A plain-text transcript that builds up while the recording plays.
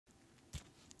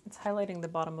It's highlighting the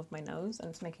bottom of my nose and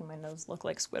it's making my nose look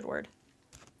like Squidward.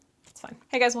 It's fine.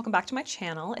 Hey guys, welcome back to my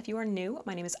channel. If you are new,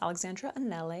 my name is Alexandra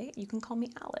Anele. You can call me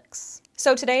Alex.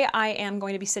 So today I am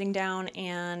going to be sitting down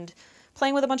and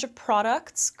playing with a bunch of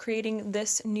products, creating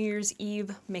this New Year's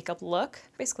Eve makeup look.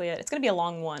 Basically it's gonna be a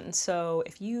long one. So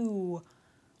if you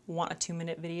want a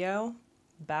 2-minute video,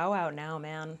 bow out now,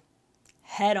 man.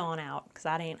 Head on out, because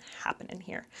that ain't happening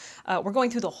here. We're going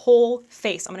through the whole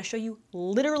face. I'm gonna show you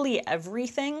literally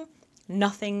everything.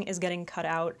 Nothing is getting cut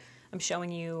out. I'm showing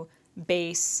you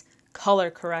base,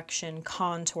 color correction,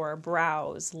 contour,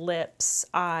 brows, lips,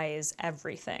 eyes,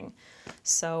 everything.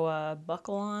 So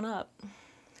buckle on up.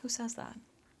 Who says that?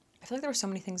 I feel like there were so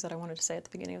many things that I wanted to say at the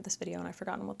beginning of this video and I've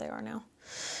forgotten what they are now.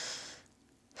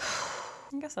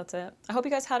 I guess that's it. I hope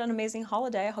you guys had an amazing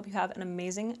holiday. I hope you have an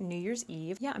amazing New Year's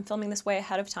Eve. Yeah, I'm filming this way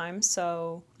ahead of time,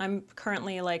 so I'm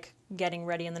currently like getting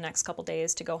ready in the next couple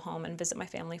days to go home and visit my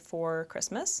family for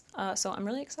Christmas. So I'm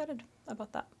really excited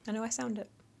about that. I know I sound it.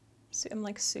 I'm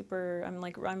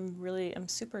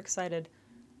super excited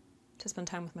to spend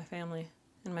time with my family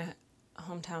in my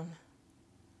hometown.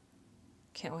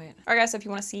 Can't wait. All right guys, so if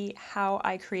you want to see how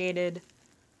I created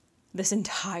this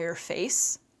entire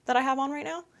face that I have on right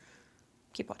now,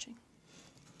 keep watching.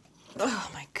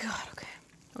 Oh my God, okay.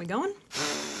 Are we going?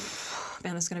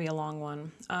 Man, this is gonna be a long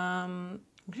one. I'm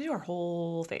gonna do our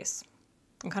whole face.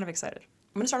 I'm kind of excited.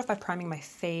 I'm gonna start off by priming my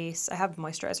face. I have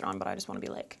moisturizer on, but I just wanna be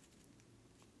like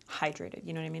hydrated,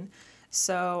 you know what I mean?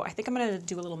 So I think I'm gonna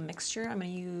do a little mixture. I'm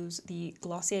gonna use the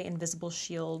Glossier Invisible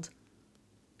Shield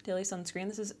Daily Sunscreen.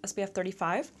 This is SPF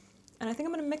 35. And I think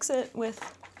I'm gonna mix it with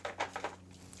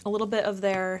a little bit of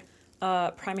their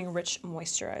Priming Rich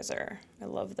Moisturizer. I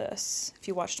love this. If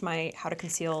you watched my how to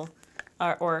conceal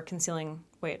or concealing,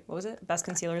 wait, what was it? Best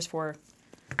concealers for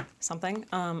something.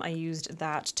 I used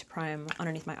that to prime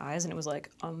underneath my eyes and it was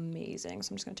like amazing.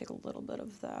 So I'm just gonna take a little bit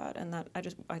of that and that I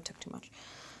took too much.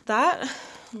 That,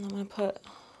 and I'm gonna put,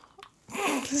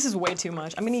 this is way too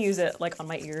much. I'm gonna use it like on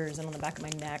my ears and on the back of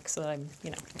my neck so that I'm, you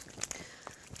know,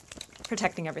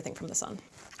 protecting everything from the sun.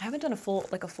 I haven't done a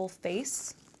full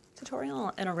face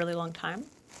tutorial in a really long time,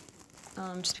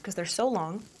 just because they're so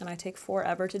long and I take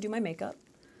forever to do my makeup.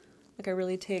 Like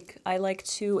I like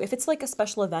to, if it's like a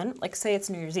special event, like say it's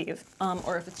New Year's Eve,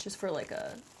 or if it's just for like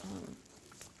a,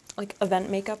 like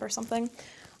event makeup or something,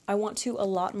 I want to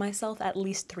allot myself at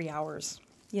least 3 hours,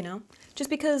 you know? Just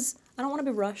because I don't want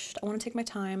to be rushed. I want to take my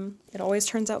time. It always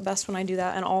turns out best when I do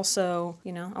that. And also,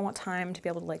 you know, I want time to be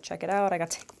able to like check it out. I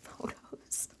got to take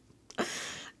photos.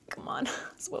 Come on,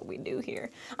 that's what we do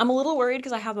here. I'm a little worried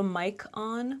because I have a mic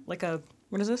on, like a,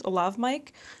 what is this? A lav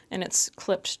mic, and it's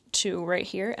clipped to right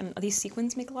here, and these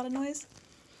sequins make a lot of noise.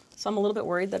 So I'm a little bit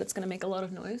worried that it's gonna make a lot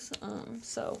of noise.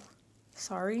 So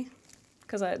sorry,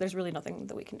 because there's really nothing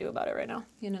that we can do about it right now,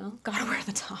 you know? Gotta wear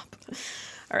the top.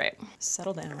 All right,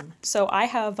 settle down. So I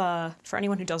have, for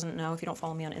anyone who doesn't know, if you don't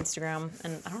follow me on Instagram,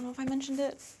 and I don't know if I mentioned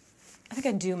it, I think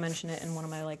I do mention it in one of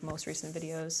my like most recent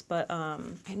videos, but I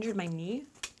injured my knee.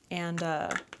 And I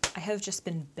have just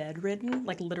been bedridden,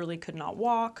 like literally could not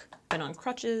walk, been on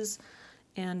crutches,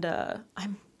 and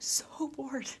I'm so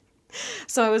bored.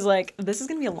 So I was like, this is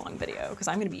gonna be a long video because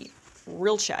I'm gonna be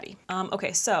real chatty.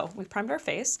 Okay, so we've primed our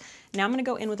face. Now I'm gonna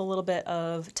go in with a little bit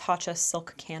of Tatcha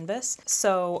Silk Canvas.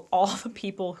 So all the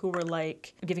people who were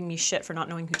like giving me shit for not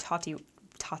knowing who Tati,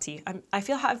 I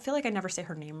feel like I never say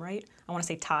her name right. I wanna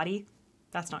say Tati.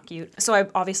 That's not cute. So I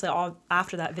obviously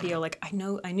after that video, like I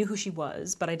knew who she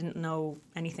was, but I didn't know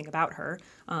anything about her.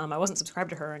 I wasn't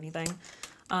subscribed to her or anything.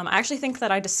 I actually think that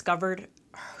I discovered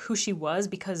who she was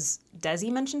because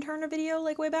Desi mentioned her in a video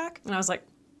like way back. And I was like,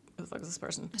 who the fuck is this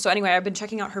person? So anyway, I've been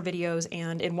checking out her videos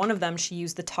and in one of them, she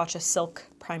used the Tatcha Silk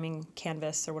Priming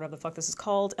Canvas or whatever the fuck this is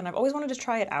called. And I've always wanted to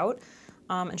try it out.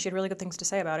 And she had really good things to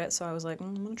say about it. So I was like,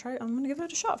 I'm gonna give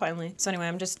it a shot finally. So anyway,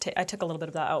 I took a little bit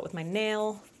of that out with my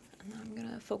nail. And I'm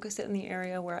gonna focus it in the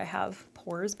area where I have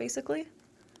pores, basically.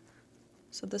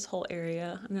 So this whole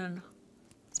area, and then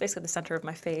it's basically the center of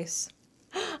my face.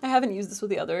 I haven't used this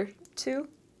with the other two,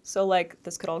 so like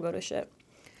this could all go to shit.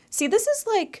 See, this is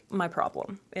like my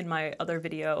problem in my other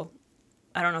video.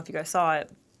 I don't know if you guys saw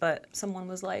it, but someone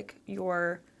was like,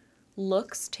 your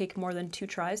looks take more than 2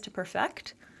 tries to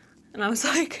perfect. And I was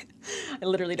like, I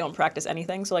literally don't practice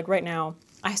anything. So like right now,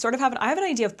 I have an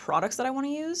idea of products that I wanna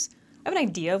use. I have an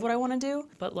idea of what I want to do,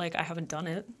 but like I haven't done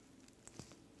it,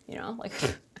 you know, like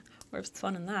where's the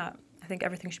fun in that? I think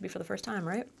everything should be for the first time,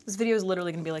 right? This video is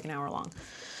literally gonna be like an hour long.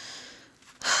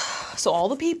 So all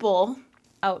the people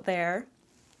out there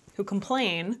who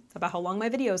complain about how long my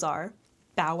videos are,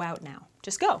 bow out now.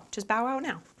 Just go, just bow out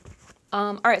now.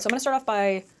 All right, so I'm gonna start off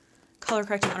by color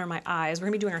correcting under my eyes. We're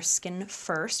gonna be doing our skin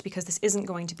first because this isn't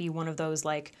going to be one of those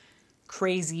like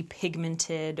crazy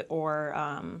pigmented or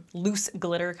loose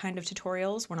glitter kind of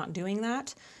tutorials. We're not doing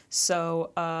that.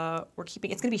 So we're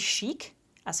keeping, it's gonna be chic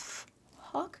as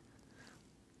fuck.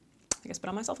 I guess put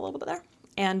on myself a little bit there.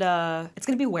 And it's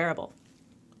gonna be wearable.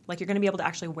 Like you're gonna be able to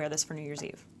actually wear this for New Year's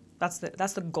Eve. That's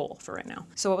the goal for right now.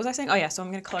 So what was I saying? Oh yeah, so I'm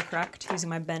gonna color correct using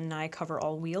my Ben Nye Cover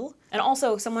All wheel. And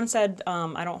also someone said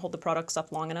I don't hold the products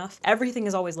up long enough. Everything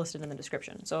is always listed in the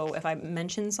description. So if I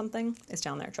mention something, it's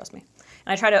down there, trust me.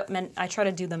 And I try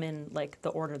to do them in like the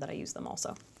order that I use them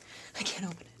also. I can't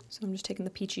open it. So I'm just taking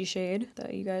the peachy shade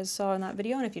that you guys saw in that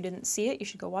video. And if you didn't see it, you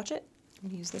should go watch it. I'm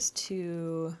gonna use this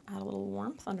to add a little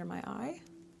warmth under my eye.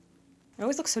 It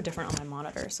always looks so different on my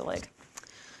monitor. So like,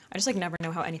 I just like never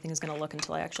know how anything is gonna look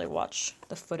until I actually watch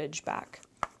the footage back.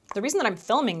 The reason that I'm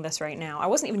filming this right now, I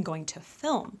wasn't even going to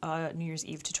film a New Year's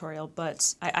Eve tutorial,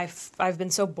 but I've been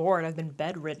so bored, I've been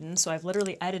bedridden, so I've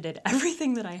literally edited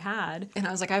everything that I had, and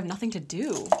I was like, I have nothing to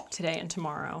do today and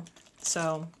tomorrow.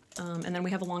 So, and then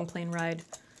we have a long plane ride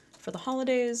for the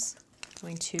holidays,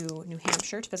 going to New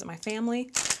Hampshire to visit my family,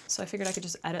 so I figured I could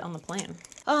just edit on the plane.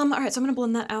 All right, so I'm gonna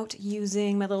blend that out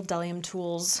using my little Delium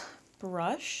Tools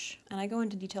brush, and I go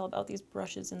into detail about these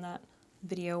brushes in that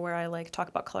video where I like talk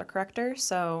about color corrector,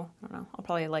 so I don't know, I'll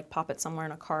probably like pop it somewhere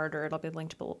in a card or it'll be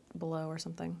linked below or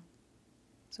something.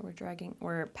 So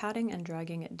we're patting and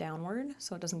dragging it downward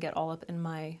so it doesn't get all up in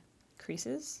my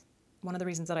creases. One of the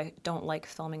reasons that I don't like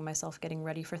filming myself getting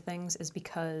ready for things is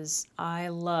because I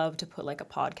love to put like a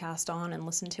podcast on and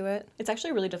listen to it. It's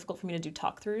actually really difficult for me to do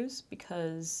talk throughs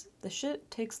because the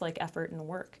shit takes like effort and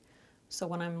work. So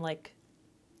when I'm like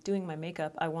doing my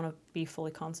makeup, I want to be fully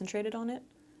concentrated on it,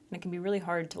 and it can be really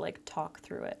hard to like talk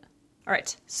through it. All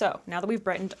right, so now that we've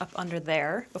brightened up under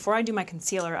there, before I do my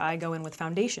concealer, I go in with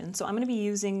foundation. So I'm going to be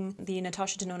using the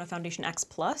Natasha Denona Foundation X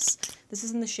Plus. This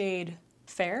is in the shade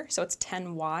Fair, so it's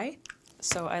 10Y.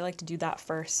 So I like to do that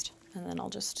first, and then I'll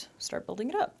just start building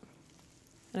it up.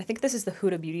 And I think this is the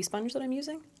Huda Beauty sponge that I'm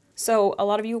using. So a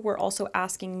lot of you were also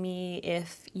asking me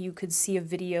if you could see a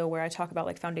video where I talk about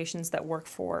like foundations that work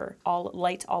for all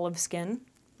light olive skin,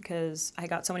 because I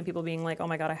got so many people being like, oh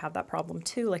my God, I have that problem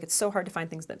too. Like it's so hard to find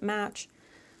things that match.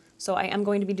 So I am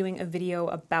going to be doing a video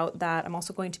about that. I'm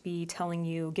also going to be giving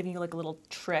you like a little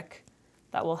trick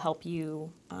that will help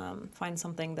you find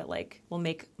something that like will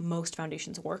make most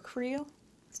foundations work for you.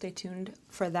 Stay tuned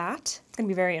for that. It's gonna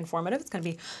be very informative. It's gonna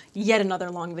be yet another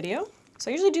long video. So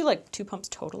I usually do like 2 pumps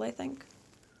total, I think.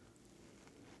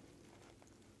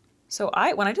 So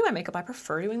when I do my makeup, I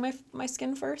prefer doing my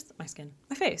skin first. My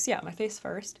face, yeah, my face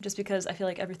first. Just because I feel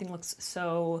like everything looks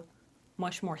so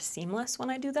much more seamless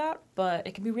when I do that. But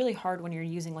it can be really hard when you're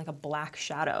using like a black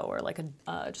shadow or like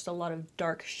just a lot of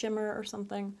dark shimmer or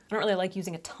something. I don't really like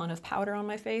using a ton of powder on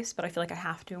my face, but I feel like I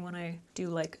have to when I do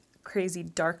like crazy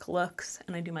dark looks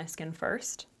and I do my skin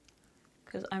first.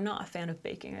 Because I'm not a fan of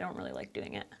baking. I don't really like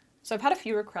doing it. So I've had a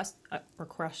few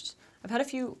I've had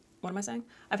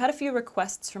a few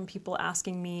requests from people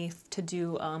asking me to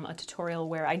do a tutorial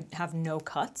where I have no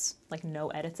cuts, like no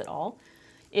edits at all.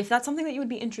 If that's something that you would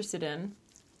be interested in,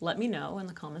 let me know in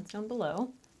the comments down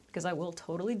below, because I will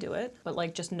totally do it. But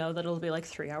like, just know that it'll be like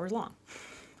 3 hours long,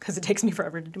 because it takes me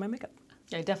forever to do my makeup.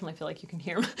 Yeah, I definitely feel like you can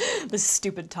hear this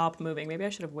stupid top moving. Maybe I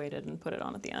should have waited and put it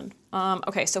on at the end.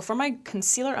 Okay, so for my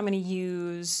concealer, I'm gonna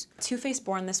use Too Faced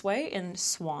Born This Way in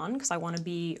Swan, because I want to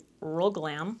be real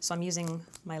glam. So I'm using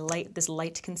this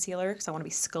light concealer, because I want to be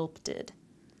sculpted.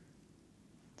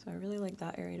 So I really like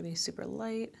that area to be super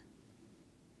light.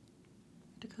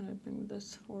 To kind of bring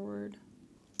this forward.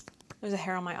 There's a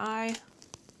hair on my eye,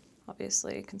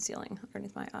 obviously concealing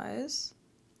underneath my eyes.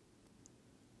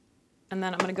 And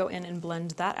then I'm gonna go in and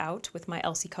blend that out with my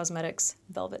Elcie Cosmetics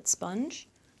Velvet Sponge,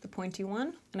 the pointy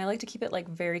one. And I like to keep it like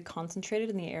very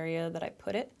concentrated in the area that I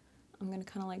put it. I'm gonna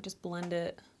kind of like just blend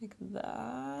it like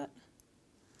that.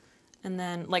 And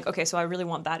then like, okay, so I really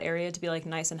want that area to be like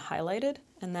nice and highlighted.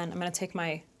 And then I'm gonna take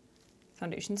my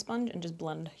foundation sponge and just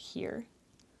blend here.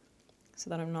 So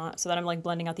that I'm like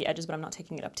blending out the edges, but I'm not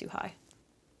taking it up too high.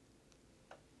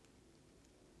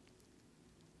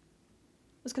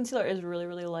 This concealer is really,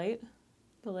 really light,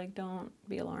 but like don't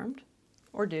be alarmed.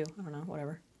 Or do, I don't know,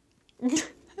 whatever. I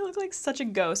look like such a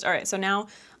ghost. All right, so now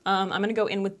I'm gonna go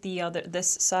in with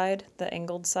this side, the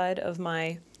angled side of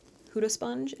my Huda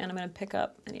sponge, and I'm gonna pick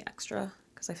up any extra,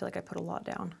 because I feel like I put a lot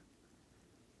down.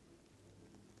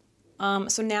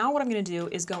 So now what I'm gonna do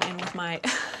is go in with my,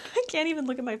 I can't even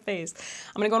look at my face.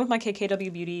 I'm gonna go in with my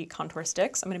KKW Beauty contour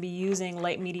sticks. I'm gonna be using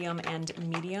light, medium, and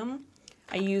medium.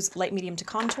 I use light medium to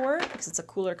contour because it's a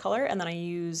cooler color, and then I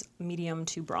use medium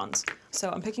to bronze. So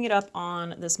I'm picking it up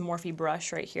on this Morphe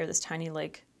brush right here, this tiny,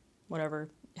 like, whatever,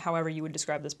 however you would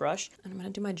describe this brush. And I'm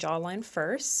gonna do my jawline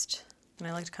first. And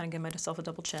I like to kind of give myself a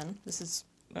double chin. This is,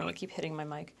 I'm gonna keep hitting my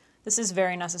mic. This is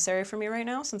very necessary for me right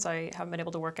now since I haven't been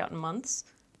able to work out in months,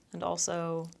 and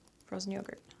also frozen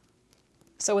yogurt.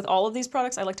 So with all of these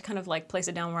products, I like to kind of like place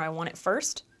it down where I want it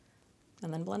first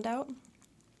and then blend out.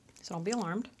 So don't be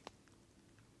alarmed.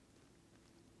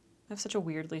 I have such a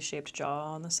weirdly shaped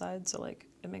jaw on the side, so like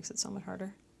it makes it so much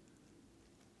harder.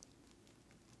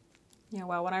 Yeah,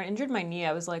 wow, when I injured my knee,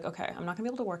 I was like, okay, I'm not gonna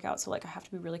be able to work out, so like I have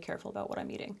to be really careful about what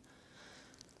I'm eating.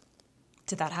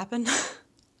 Did that happen?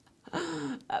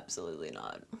 Absolutely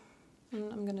not.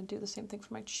 And I'm gonna do the same thing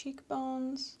for my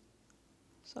cheekbones.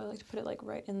 So I like to put it like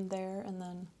right in there and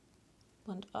then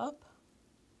blend up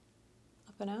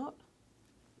and out.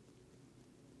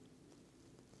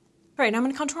 All right, now I'm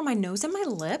gonna contour my nose and my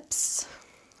lips.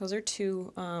 Those are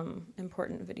two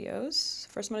important videos.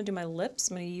 First, I'm gonna do my lips.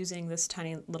 I'm gonna be using this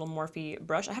tiny little Morphe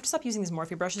brush. I have to stop using these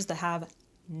Morphe brushes that have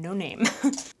no name.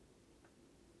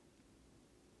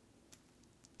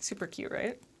 Super cute,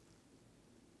 right?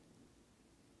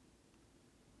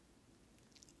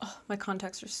 Oh, my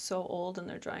contacts are so old and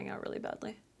they're drying out really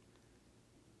badly.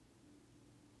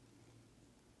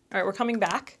 All right, we're coming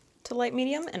back to light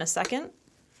medium in a second.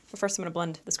 But first I'm gonna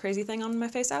blend this crazy thing on my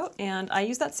face out. And I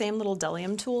use that same little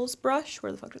Delium Tools brush.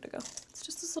 Where the fuck did it go? It's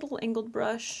just this little angled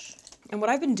brush. And what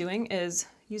I've been doing is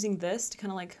using this to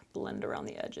kind of like blend around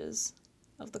the edges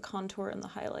of the contour and the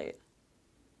highlight.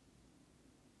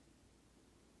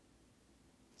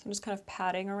 So I'm just kind of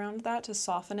patting around that to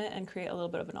soften it and create a little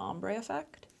bit of an ombre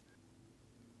effect.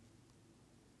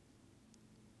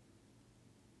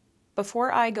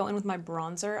 Before I go in with my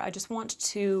bronzer, I just want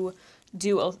to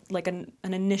do an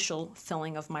initial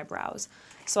filling of my brows.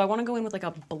 So I want to go in with like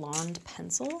a blonde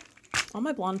pencil. All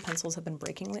my blonde pencils have been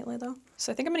breaking lately though.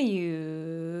 So I think I'm going to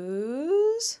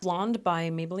use Blonde by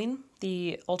Maybelline,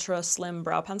 the Ultra Slim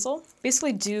Brow Pencil.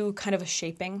 Basically do kind of a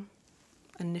shaping,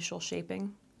 initial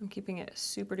shaping. I'm keeping it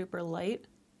super duper light.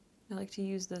 I like to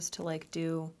use this to like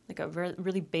do like a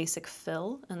really basic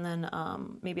fill, and then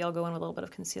maybe I'll go in with a little bit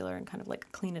of concealer and kind of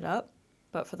like clean it up.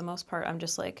 But for the most part, I'm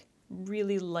just like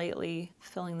really lightly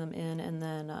filling them in and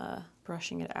then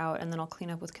brushing it out, and then I'll clean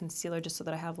up with concealer just so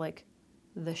that I have like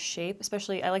the shape.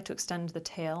 Especially, I like to extend the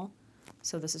tail,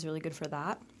 so this is really good for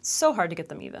that. It's so hard to get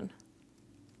them even.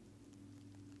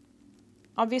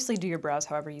 Obviously, do your brows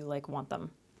however you like want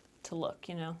them to look,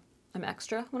 you know? I'm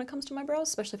extra when it comes to my brows,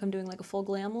 especially if I'm doing like a full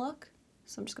glam look.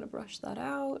 So I'm just gonna brush that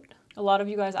out. A lot of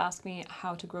you guys ask me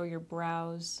how to grow your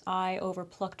brows. I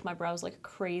overplucked my brows like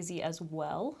crazy as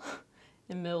well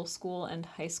in middle school and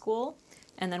high school.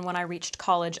 And then when I reached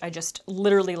college, I just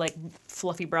literally like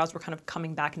fluffy brows were kind of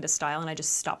coming back into style, and I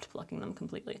just stopped plucking them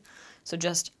completely. So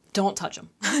just don't touch them.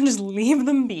 Just leave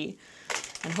them be.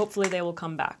 And hopefully they will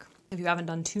come back if you haven't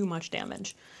done too much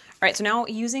damage. All right, so now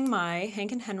using my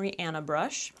Hank & Henry Anna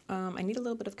brush, I need a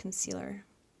little bit of concealer.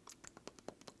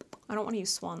 I don't want to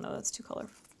use Swan though, that's too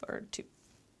colorful, or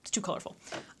it's too colorful.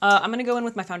 I'm gonna go in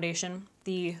with my foundation,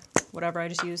 the whatever I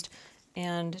just used,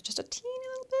 and just a teeny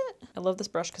little bit. I love this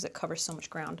brush because it covers so much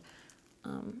ground.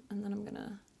 And then I'm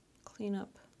gonna clean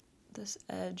up this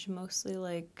edge, mostly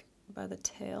like by the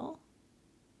tail,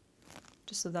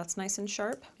 just so that's nice and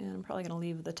sharp. And I'm probably gonna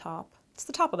leave the top. It's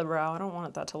the top of the brow. I don't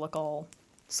want that to look all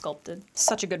sculpted.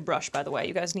 Such a good brush, by the way.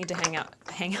 You guys need to hang out.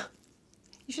 You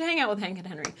should hang out with Hank &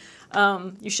 Henry.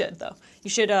 You should, though. You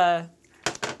should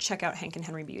check out Hank &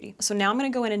 Henry Beauty. So now I'm going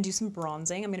to go in and do some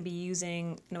bronzing. I'm going to be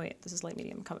using, no wait, this is light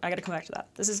medium. I got to come back to that.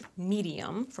 This is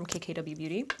medium from KKW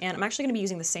Beauty. And I'm actually going to be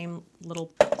using the same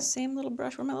little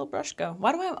brush. Where'd my little brush go?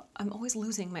 Why do I'm always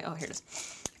losing my, oh, here it is.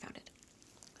 I found it.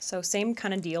 So same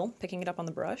kind of deal, picking it up on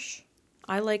the brush.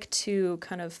 I like to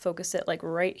kind of focus it like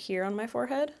right here on my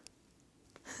forehead.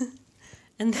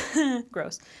 And then,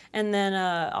 gross. And then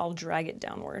I'll drag it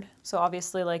downward. So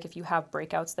obviously, like if you have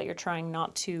breakouts that you're trying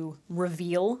not to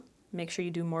reveal, make sure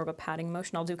you do more of a patting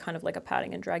motion. I'll do kind of like a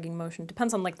patting and dragging motion.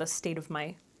 Depends on like the state of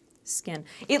my skin.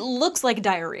 It looks like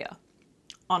diarrhea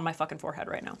on my fucking forehead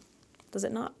right now. Does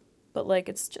it not? But like,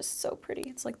 it's just so pretty.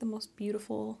 It's like the most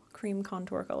beautiful cream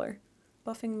contour color.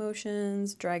 Buffing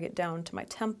motions, drag it down to my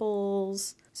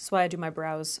temples. This is why I do my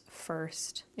brows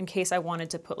first. In case I wanted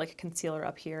to put like a concealer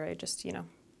up here, I just, you know,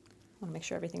 want to make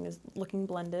sure everything is looking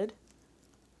blended.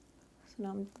 So now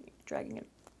I'm dragging it,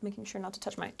 making sure not to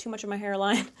touch too much of my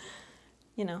hairline.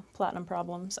 You know, platinum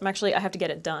problems. I have to get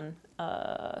it done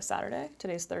Saturday.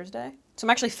 Today's Thursday. So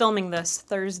I'm actually filming this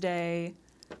Thursday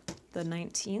the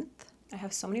 19th. I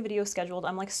have so many videos scheduled.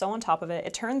 I'm like so on top of it.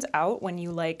 It turns out when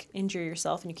you like injure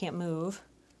yourself and you can't move,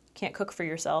 can't cook for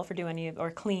yourself or do any of,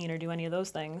 or clean or do any of those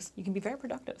things, you can be very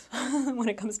productive when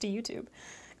it comes to YouTube.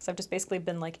 Because I've just basically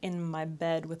been like in my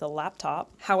bed with a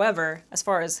laptop. However, as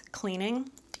far as cleaning,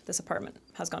 this apartment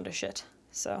has gone to shit.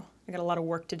 So I got a lot of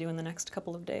work to do in the next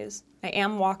couple of days. I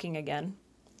am walking again,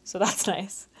 so that's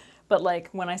nice. But like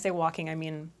when I say walking, I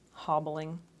mean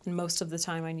hobbling. And most of the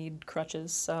time I need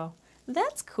crutches, so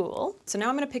that's cool. So now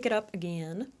I'm gonna pick it up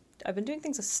again. I've been doing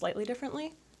things slightly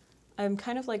differently. I'm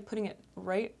kind of like putting it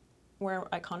right where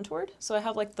I contoured. So I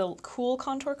have like the cool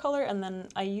contour color and then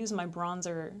I use my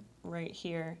bronzer right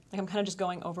here. Like I'm kind of just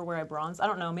going over where I bronzed. I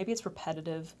don't know, maybe it's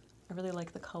repetitive. I really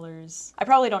like the colors. I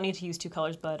probably don't need to use two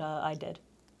colors, but I did.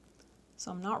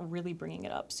 So I'm not really bringing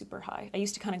it up super high. I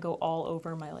used to kind of go all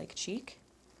over my like cheek,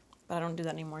 but I don't do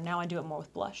that anymore. Now I do it more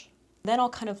with blush. Then I'll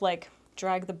kind of like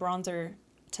drag the bronzer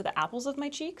to the apples of my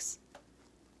cheeks,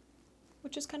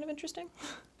 which is kind of interesting.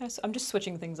 I'm just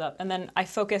switching things up. And then I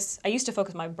used to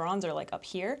focus my bronzer like up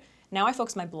here. Now I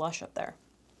focus my blush up there.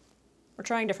 We're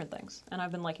trying different things and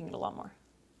I've been liking it a lot more.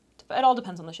 It all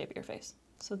depends on the shape of your face.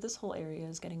 So this whole area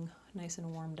is getting nice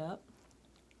and warmed up.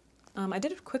 I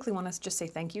did quickly want to just say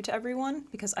thank you to everyone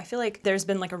because I feel like there's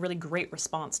been like a really great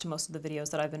response to most of the videos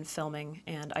that I've been filming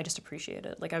and I just appreciate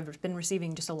it. Like I've been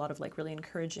receiving just a lot of like really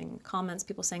encouraging comments,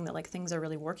 people saying that like things are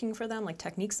really working for them, like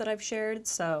techniques that I've shared.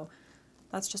 So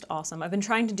that's just awesome. I've been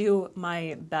trying to do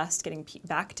my best getting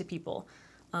back to people.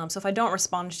 So if I don't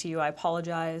respond to you, I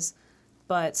apologize,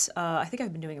 but I think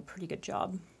I've been doing a pretty good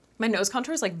job. My nose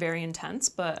contour is like very intense,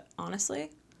 but honestly,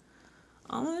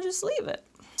 I'm gonna just leave it.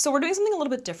 So we're doing something a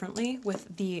little bit differently with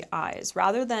the eyes.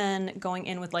 Rather than going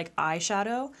in with like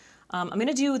eyeshadow, I'm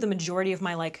gonna do the majority of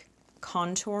my like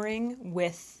contouring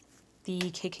with the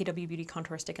KKW Beauty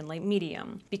Contour Stick in Light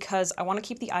Medium because I want to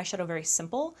keep the eyeshadow very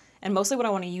simple and mostly what I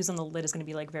want to use on the lid is going to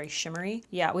be like very shimmery.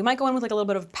 Yeah, we might go in with like a little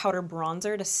bit of powder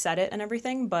bronzer to set it and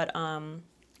everything, but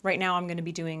right now I'm going to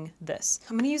be doing this.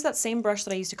 I'm going to use that same brush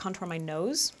that I used to contour my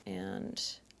nose and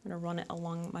I'm going to run it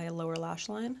along my lower lash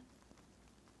line.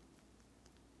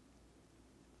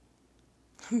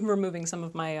 I'm removing some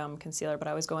of my concealer, but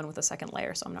I was going with a second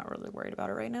layer, so I'm not really worried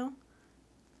about it right now.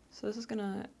 So this is going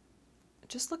to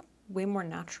just look way more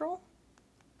natural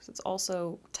because it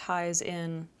also ties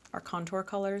in our contour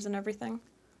colors and everything.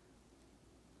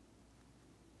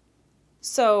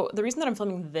 So the reason that I'm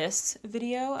filming this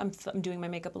video, I'm doing my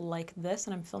makeup like this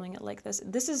and I'm filming it like this.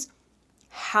 This is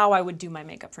how I would do my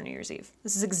makeup for New Year's Eve.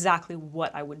 This is exactly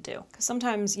what I would do. Because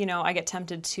sometimes, you know, I get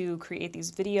tempted to create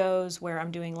these videos where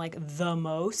I'm doing like the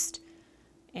most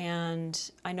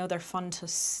and I know they're fun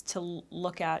to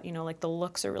look at, you know, like the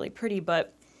looks are really pretty,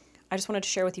 but I just wanted to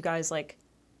share with you guys like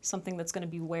something that's going to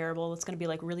be wearable, that's going to be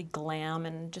like really glam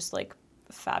and just like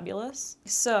fabulous.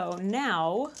 So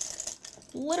now,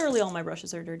 literally all my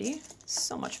brushes are dirty.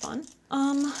 So much fun.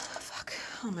 Fuck,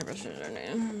 all my brushes are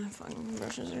dirty. My fucking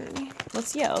brushes are dirty.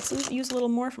 Let's use a little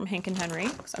more from Hank and Henry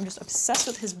because I'm just obsessed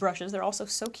with his brushes. They're also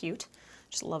so cute.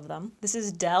 Just love them. This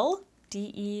is Dell,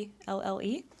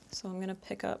 D-E-L-L-E. So I'm going to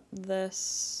pick up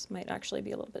this, might actually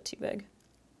be a little bit too big.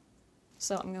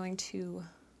 So I'm going to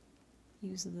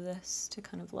use this to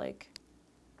kind of like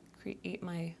create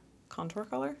my contour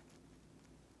color.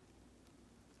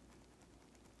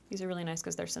 These are really nice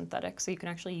because they're synthetic, so you can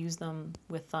actually use them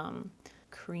with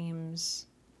creams,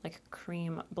 like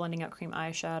blending out cream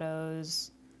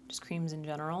eyeshadows, just creams in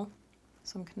general.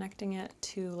 So I'm connecting it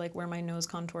to like where my nose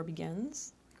contour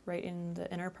begins, right in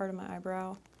the inner part of my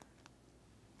eyebrow,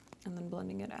 and then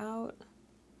blending it out.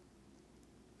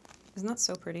 Isn't that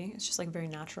so pretty? It's just like very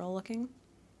natural looking.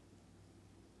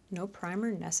 No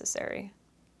primer necessary.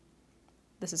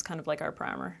 This is kind of like our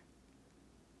primer.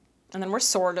 And then we're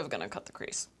sort of gonna cut the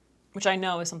crease, which I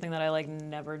know is something that I like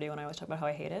never do when I always talk about how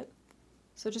I hate it.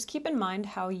 So just keep in mind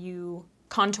how you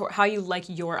contour, how you like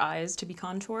your eyes to be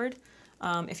contoured.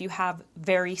 If you have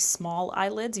very small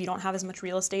eyelids, you don't have as much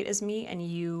real estate as me, and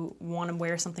you want to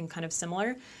wear something kind of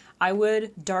similar, I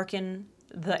would darken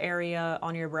the area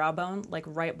on your brow bone, like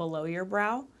right below your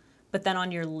brow, but then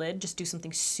on your lid, just do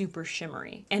something super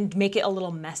shimmery and make it a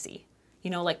little messy. You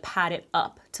know, like pat it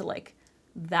up to like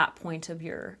that point of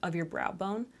your brow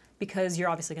bone, because you're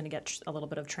obviously going to get a little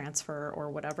bit of transfer or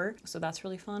whatever. So that's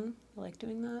really fun. I like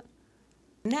doing that.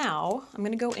 Now I'm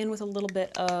going to go in with a little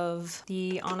bit of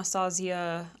the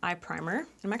Anastasia eye primer.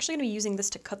 I'm actually going to be using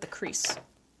this to cut the crease,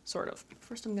 sort of.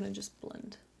 First I'm going to just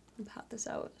blend and pat this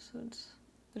out. So I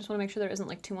just want to make sure there isn't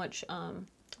like too much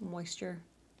moisture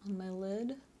on my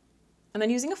lid. And then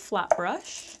using a flat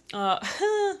brush, oh,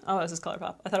 this is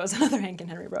ColourPop. I thought it was another Hank and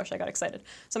Henry brush. I got excited.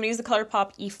 So I'm gonna use the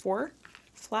ColourPop E4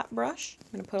 flat brush.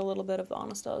 I'm gonna put a little bit of the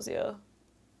Anastasia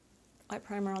eye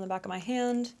primer on the back of my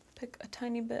hand, pick a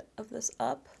tiny bit of this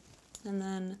up, and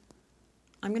then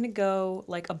I'm gonna go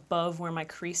like above where my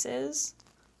crease is.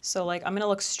 So like I'm gonna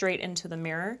look straight into the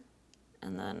mirror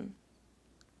and then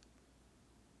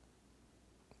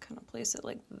kind of place it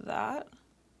like that.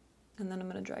 And then I'm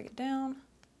gonna drag it down.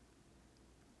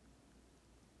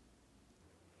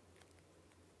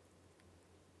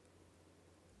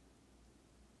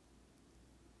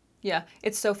 Yeah,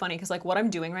 it's so funny because like what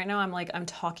I'm doing right now, I'm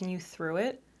talking you through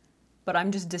it, but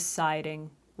I'm just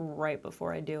deciding right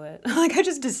before I do it. Like I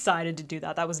just decided to do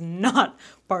that. That was not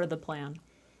part of the plan.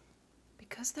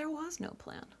 Because there was no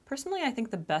plan. Personally, I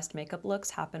think the best makeup looks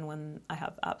happen when I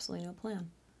have absolutely no plan.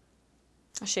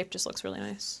 The shape just looks really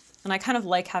nice. And I kind of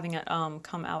like having it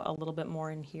come out a little bit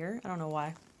more in here. I don't know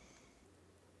why.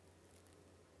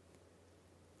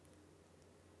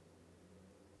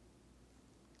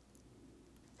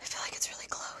 I feel like it's really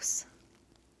close.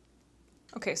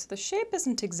 Okay, so the shape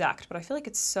isn't exact, but I feel like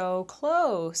it's so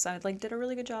close. I like did a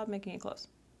really good job making it close.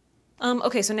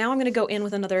 Okay, so now I'm gonna go in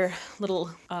with another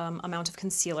little amount of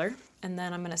concealer, and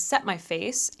then I'm gonna set my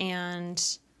face, and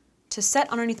to set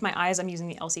underneath my eyes, I'm using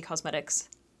the Elcie Cosmetics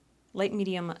light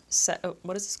medium set, oh,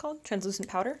 what is this called? Translucent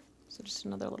powder. So just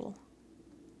another little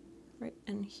right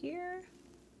in here.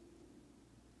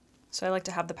 So I like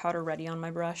to have the powder ready on my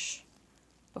brush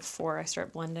before I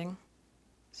start blending.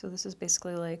 So this is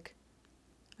basically like,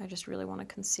 I just really want to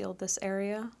conceal this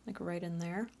area, like right in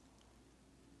there.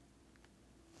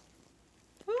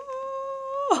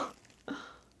 Oh!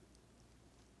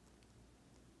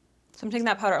 So I'm taking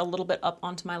that powder a little bit up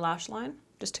onto my lash line,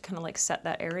 just to kind of like set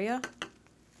that area,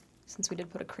 since we did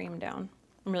put a cream down.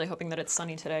 I'm really hoping that it's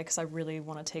sunny today, because I really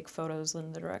want to take photos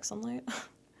in the direct sunlight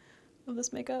of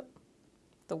this makeup.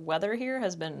 The weather here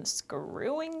has been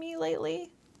screwing me lately.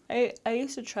 I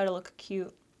used to try to look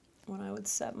cute when I would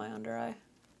set my under eye.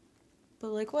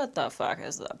 But like, what the fuck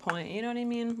is the point? You know what I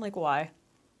mean? Like, why?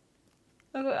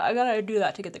 I gotta do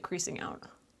that to get the creasing out.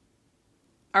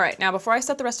 All right, now before I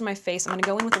set the rest of my face, I'm gonna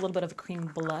go in with a little bit of a cream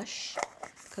blush,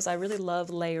 because I really love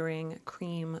layering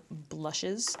cream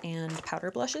blushes and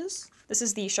powder blushes. This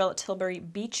is the Charlotte Tilbury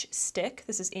Beach Stick.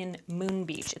 This is in Moon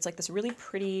Beach. It's like this really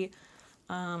pretty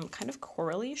kind of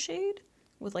corally shade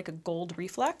with like a gold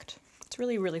reflect. It's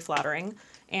really, really flattering.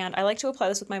 And I like to apply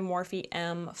this with my Morphe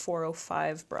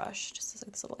M405 brush, just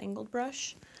like this little angled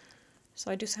brush.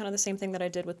 So I do kind of the same thing that I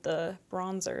did with the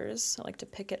bronzers. I like to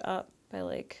pick it up by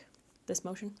like this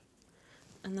motion.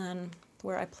 And then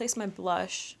where I place my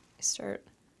blush, I start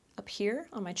up here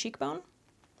on my cheekbone.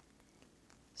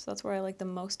 So that's where I like the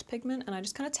most pigment, and I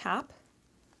just kind of tap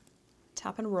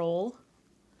and roll.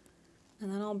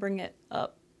 And then I'll bring it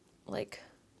up like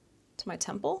to my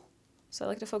temple. So I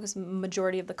like to focus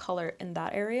majority of the color in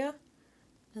that area.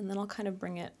 And then I'll kind of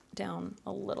bring it down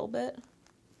a little bit,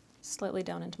 slightly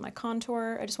down into my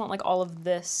contour. I just want like all of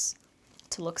this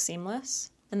to look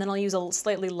seamless. And then I'll use a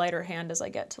slightly lighter hand as I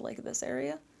get to like this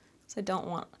area. So I don't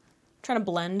want, I'm trying to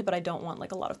blend, but I don't want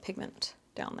like a lot of pigment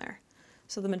down there.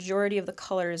 So the majority of the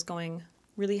color is going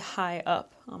really high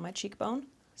up on my cheekbone.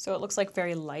 So it looks like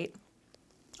very light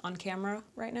on camera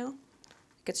right now.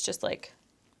 It's just like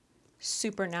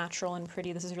super natural and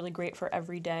pretty. This is really great for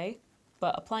every day.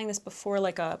 But applying this before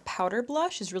like a powder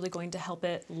blush is really going to help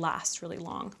it last really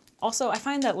long. Also, I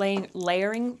find that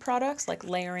layering products, like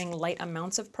layering light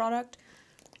amounts of product,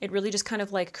 it really just kind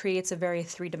of like creates a very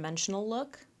three-dimensional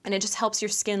look, and it just helps your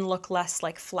skin look less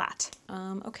like flat.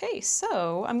 Okay,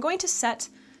 so I'm going to set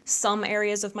some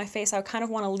areas of my face. I kind of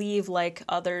want to leave like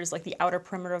others, like the outer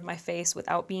perimeter of my face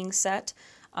without being set.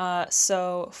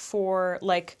 So for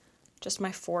like just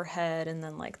my forehead and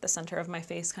then like the center of my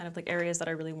face, kind of like areas that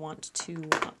I really want to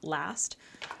last,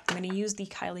 I'm going to use the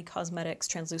Kylie Cosmetics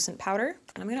translucent powder,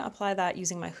 and I'm going to apply that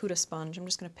using my Huda sponge. I'm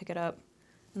just going to pick it up,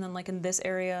 and then like in this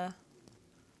area,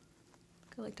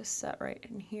 I like to set right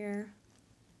in here,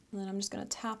 and then I'm just going to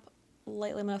tap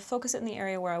lightly. I'm going to focus it in the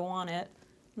area where I want it,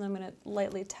 and then I'm going to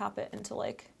lightly tap it into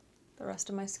like the rest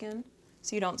of my skin,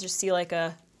 so you don't just see like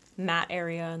a matte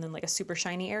area and then like a super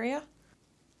shiny area.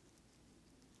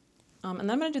 And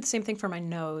then I'm going to do the same thing for my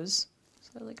nose.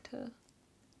 So I like to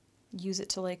use it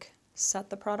to like set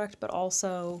the product, but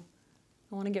also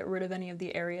I want to get rid of any of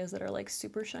the areas that are like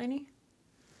super shiny,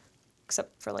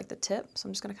 except for like the tip. So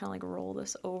I'm just going to kind of like roll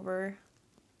this over.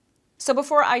 So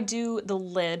before I do the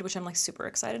lid, which I'm like super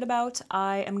excited about,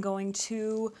 I am going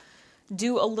to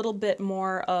do a little bit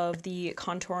more of the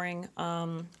contouring,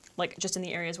 like just in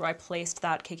the areas where I placed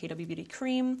that KKW Beauty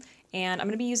cream. And I'm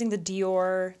going to be using the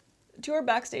Dior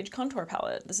BACKSTAGE contour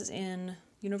palette. This is in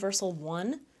Universal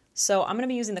 1. So I'm going to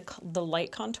be using the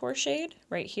light contour shade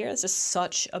right here. This is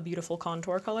such a beautiful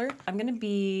contour color. I'm going to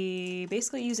be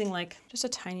basically using like just a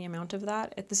tiny amount of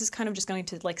that. This is kind of just going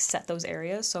to like set those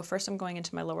areas. So first I'm going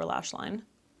into my lower lash line.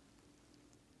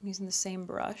 I'm using the same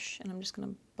brush and I'm just going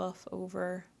to buff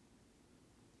over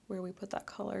where we put that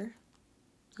color.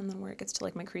 And then where it gets to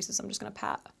like my creases, I'm just going to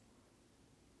pat.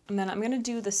 And then I'm going to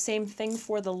do the same thing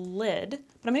for the lid, but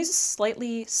I'm going to use a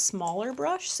slightly smaller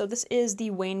brush. So this is the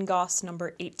Wayne Goss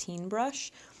number 18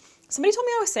 brush. Somebody told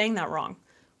me I was saying that wrong.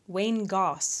 Wayne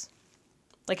Goss.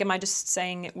 Like, am I just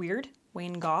saying it weird?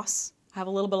 Wayne Goss. I have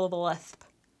a little bit of a lisp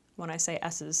when I say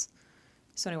S's.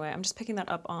 So anyway, I'm just picking that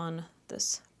up on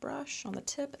this brush on the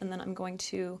tip, and then I'm going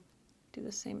to do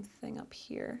the same thing up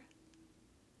here.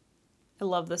 I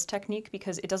love this technique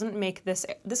because it doesn't make this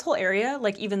whole area,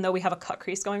 like even though we have a cut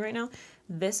crease going right now,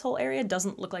 this whole area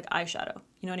doesn't look like eyeshadow.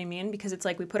 You know what I mean? Because it's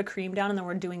like we put a cream down and then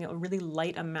we're doing a really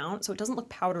light amount, so it doesn't look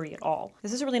powdery at all.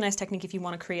 This is a really nice technique if you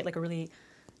want to create like a really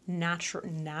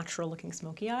natural looking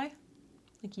smoky eye.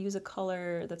 Like use a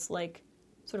color that's like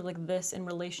sort of like this in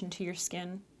relation to your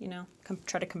skin, you know?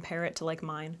 Try to compare it to like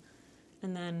mine.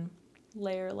 And then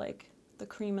layer like the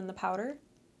cream and the powder,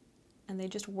 and they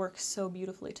just work so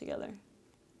beautifully together.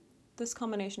 This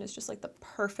combination is just like the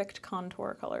perfect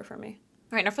contour color for me.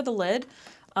 All right, now for the lid,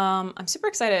 I'm super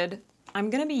excited.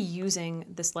 I'm gonna be using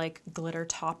this like glitter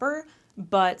topper,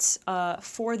 but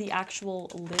for the actual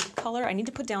lid color, I need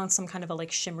to put down some kind of a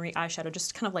like shimmery eyeshadow,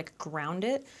 just kind of like ground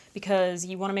it, because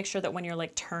you wanna make sure that when you're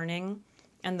like turning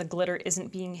and the glitter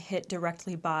isn't being hit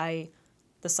directly by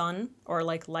the sun or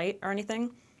like light or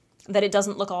anything, that it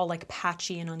doesn't look all like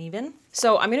patchy and uneven.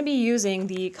 So I'm gonna be using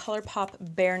the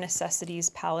ColourPop Bare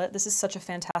Necessities palette. This is such a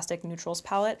fantastic neutrals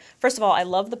palette. First of all, I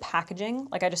love the packaging.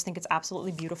 Like I just think it's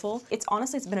absolutely beautiful. It's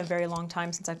been a very long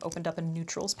time since I've opened up a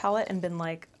neutrals palette and been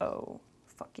like, oh,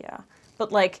 fuck yeah.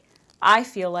 But like, I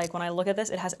feel like when I look at this,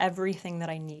 it has everything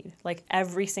that I need. Like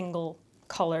every single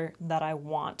color that I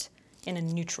want in a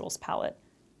neutrals palette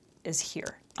is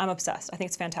here. I'm obsessed. I think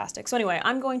it's fantastic. So anyway,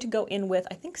 I'm going to go in with,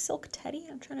 I think Silk Teddy.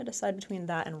 I'm trying to decide between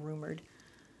that and Rumored.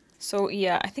 So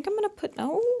yeah, I think I'm gonna put,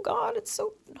 oh God, it's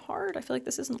so hard. I feel like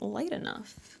this isn't light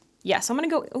enough. Yeah, so I'm gonna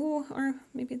go, oh, or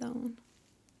maybe that one.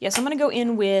 Yeah, so I'm gonna go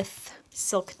in with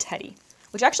Silk Teddy,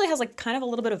 which actually has like kind of a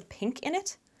little bit of pink in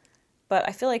it, but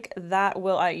I feel like that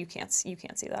will, you can't see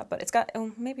that, but it's got,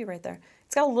 oh, maybe right there.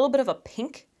 It's got a little bit of a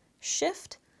pink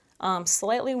shift,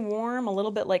 slightly warm, a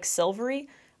little bit like silvery.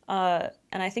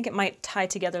 And I think it might tie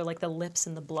together like the lips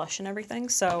and the blush and everything.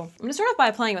 So I'm gonna start off by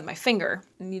applying it with my finger.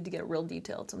 I need to get it real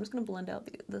detailed. So I'm just gonna blend out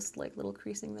this like little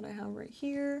creasing that I have right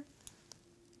here.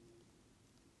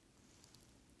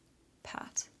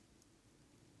 Pat.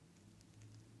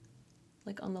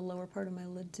 Like on the lower part of my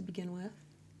lid to begin with.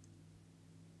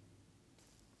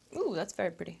 Ooh, that's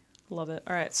very pretty. Love it.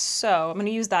 All right, so I'm gonna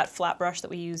use that flat brush that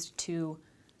we used to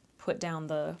put down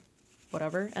the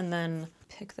whatever, and then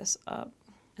pick this up.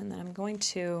 And then I'm going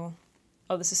to,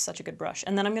 oh, this is such a good brush.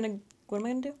 And then I'm gonna, what am I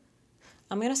gonna do?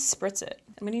 I'm gonna spritz it.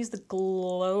 I'm gonna use the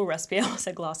Glow Recipe, I almost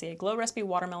said Glossier, Glow Recipe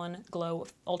Watermelon Glow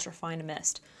Ultra Fine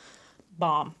Mist.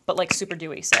 Bomb, but like super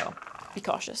dewy, so be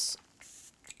cautious.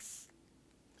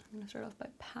 I'm gonna start off by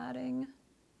patting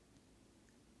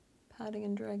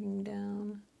and dragging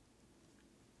down.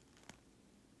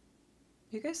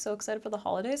 Are you guys so excited for the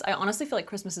holidays? I honestly feel like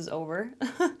Christmas is over.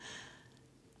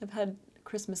 I've had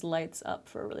Christmas lights up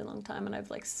for a really long time and I've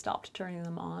like stopped turning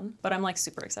them on, but I'm like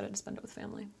super excited to spend it with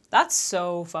family. That's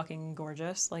so fucking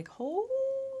gorgeous. Like, holy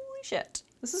shit.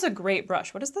 This is a great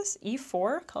brush. What is this?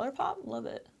 E4 ColourPop? Love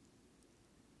it.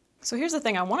 So here's the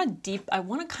thing. I want to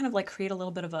kind of like create a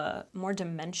little bit of a more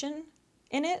dimension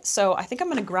in it. So I think I'm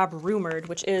going to grab Rumored,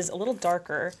 which is a little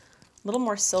darker, a little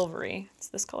more silvery. It's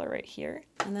this color right here.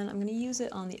 And then I'm going to use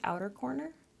it on the outer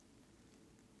corner.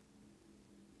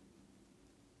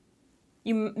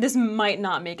 This might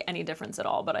not make any difference at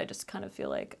all, but I just kind of feel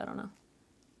like, I don't know,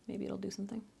 maybe it'll do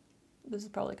something. This is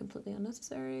probably completely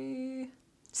unnecessary.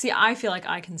 See, I feel like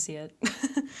I can see it.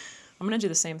 I'm gonna do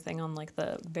the same thing on like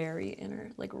the very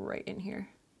inner, like right in here.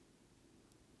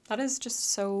 That is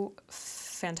just so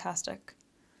fantastic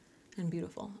and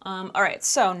beautiful. All right,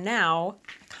 so now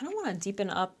I kind of want to deepen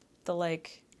up the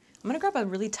like, I'm gonna grab a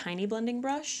really tiny blending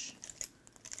brush.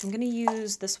 I'm gonna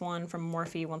use this one from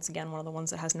Morphe, once again, one of the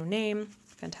ones that has no name.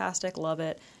 Fantastic, love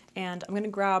it. And I'm gonna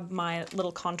grab my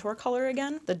little contour color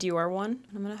again, the Dior one.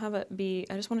 I'm gonna have it be,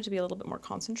 I just want it to be a little bit more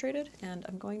concentrated, and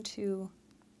I'm going to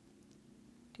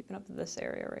deepen up this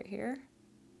area right here.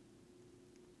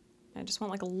 I just want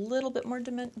like a little bit more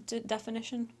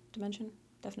definition. So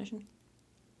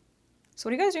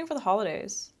what are you guys doing for the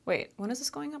holidays? Wait, when is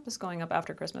this going up? This is going up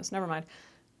after Christmas, never mind.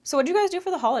 So what'd you guys do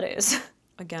for the holidays?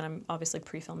 Again, I'm obviously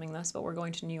pre-filming this, but we're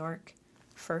going to New York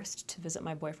first to visit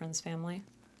my boyfriend's family.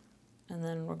 And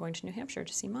then we're going to New Hampshire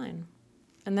to see mine.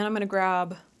 And then I'm gonna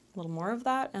grab a little more of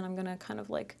that and I'm gonna kind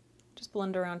of like just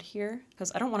blend around here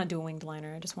because I don't wanna do a winged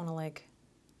liner. I just wanna like,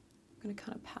 I'm gonna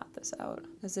kind of pat this out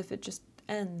as if it just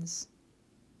ends.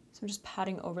 So I'm just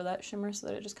patting over that shimmer so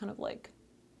that it just kind of like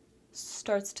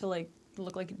starts to like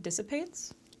look like it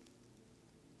dissipates.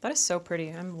 That is so pretty.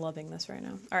 I'm loving this right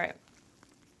now. All right,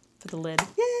 for the lid.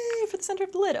 Yay, for the center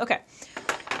of the lid. Okay,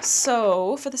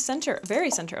 so for the center, very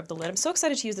center of the lid, I'm so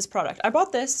excited to use this product. I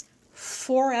bought this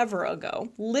forever ago,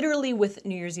 literally with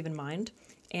New Year's Eve in mind,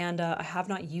 and I have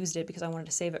not used it because I wanted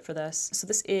to save it for this. So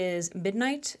this is I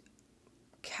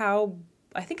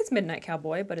think it's Midnight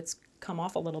Cowboy, but it's come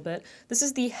off a little bit. This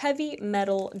is the Heavy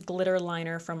Metal Glitter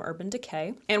Liner from Urban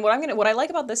Decay. And what I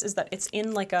like about this is that it's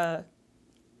in like a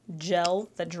gel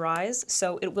that dries,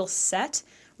 so it will set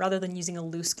rather than using a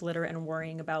loose glitter and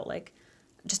worrying about like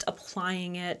just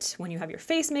applying it when you have your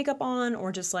face makeup on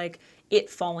or just like it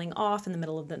falling off in the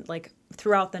middle of the, like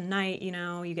throughout the night, you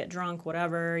know, you get drunk,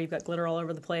 whatever, you've got glitter all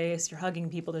over the place, you're hugging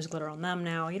people, there's glitter on them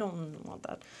now, you don't want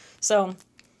that. So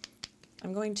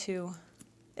I'm going to,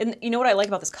 and you know what I like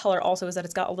about this color also is that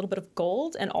it's got a little bit of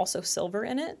gold and also silver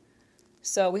in it.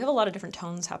 So we have a lot of different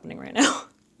tones happening right now,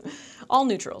 all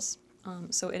neutrals.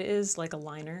 So it is like a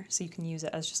liner, so you can use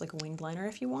it as just like a winged liner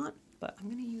if you want, but I'm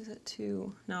gonna use it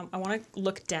to, now I wanna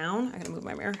look down, I gotta move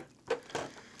my mirror.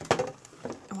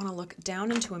 I wanna look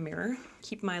down into a mirror,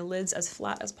 keep my lids as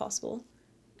flat as possible,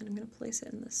 and I'm gonna place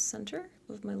it in the center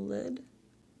of my lid.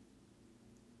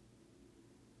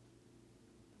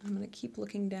 I'm gonna keep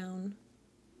looking down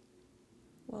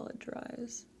while it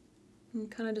dries. I'm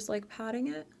kind of just like patting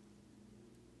it.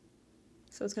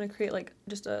 So it's gonna create like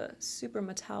just a super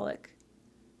metallic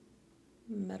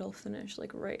metal finish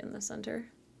like right in the center.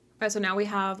 All right, so now we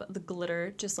have the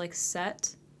glitter just like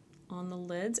set on the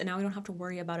lids and now we don't have to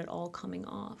worry about it all coming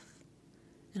off.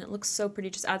 And it looks so pretty,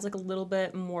 just adds like a little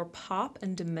bit more pop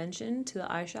and dimension to the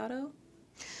eyeshadow.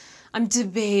 I'm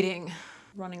debating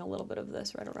running a little bit of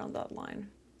this right around that line.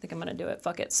 I think I'm gonna do it,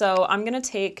 fuck it. So I'm gonna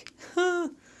take,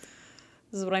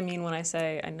 this is what I mean when I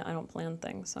say I don't plan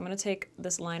things. So I'm gonna take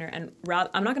this liner and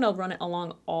I'm not gonna run it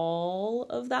along all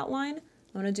of that line.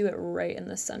 I'm gonna do it right in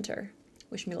the center.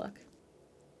 Wish me luck.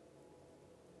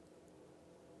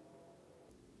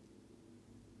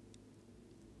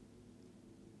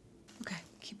 Okay,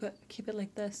 keep it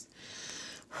like this.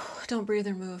 Don't breathe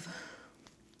or move.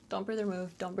 Don't breathe or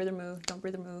move, don't breathe or move, don't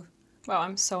breathe or move. Wow,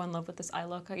 I'm so in love with this eye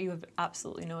look. You have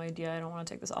absolutely no idea. I don't want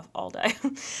to take this off all day.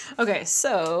 Okay,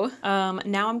 so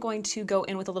now I'm going to go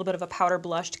in with a little bit of a powder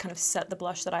blush to kind of set the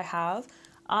blush that I have.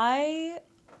 I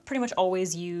pretty much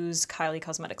always use Kylie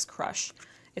Cosmetics Crush.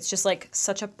 It's just like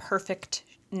such a perfect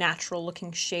natural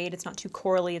looking shade. It's not too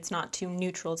corally, it's not too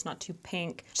neutral, it's not too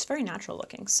pink. Just very natural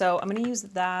looking. So I'm going to use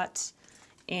that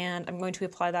and I'm going to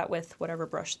apply that with whatever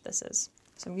brush this is.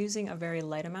 So I'm using a very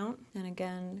light amount, and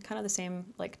again, kind of the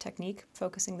same like technique,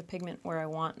 focusing the pigment where I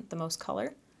want the most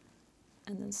color,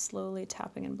 and then slowly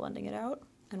tapping and blending it out.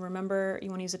 And remember, you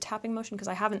want to use a tapping motion because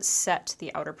I haven't set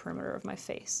the outer perimeter of my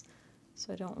face,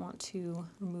 so I don't want to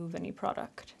remove any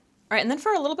product. All right, and then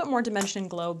for a little bit more dimension and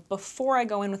glow, before I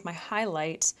go in with my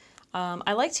highlight,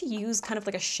 I like to use kind of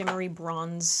like a shimmery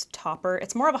bronze topper.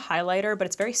 It's more of a highlighter, but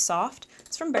it's very soft.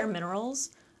 It's from Bare Minerals.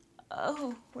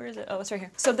 Oh, where is it? Oh, it's right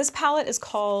here. So this palette is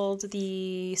called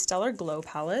the Stellar Glow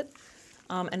palette,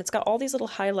 and it's got all these little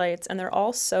highlights, and they're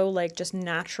all so like just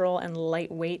natural and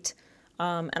lightweight.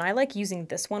 And I like using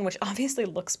this one, which obviously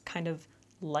looks kind of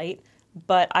light,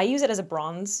 but I use it as a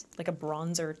bronze, like a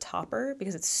bronzer topper,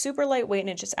 because it's super lightweight and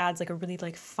it just adds like a really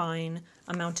like fine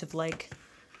amount of like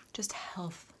just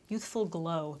health. Youthful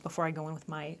glow before I go in with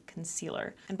my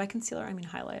concealer. And by concealer, I mean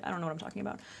highlight. I don't know what I'm talking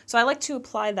about. So I like to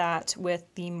apply that with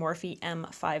the Morphe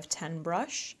M510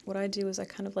 brush. What I do is I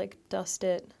kind of like dust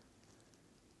it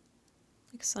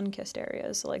like sun-kissed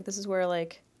areas. So like this is where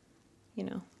like, you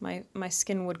know, my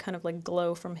skin would kind of like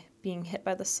glow from being hit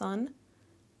by the sun.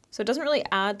 So it doesn't really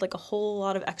add like a whole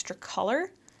lot of extra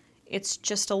color. It's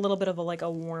just a little bit of a like a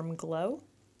warm glow.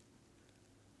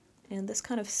 And this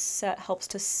kind of helps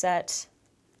to set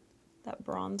that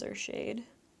bronzer shade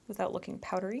without looking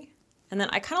powdery. And then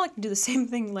I kind of like to do the same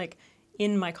thing like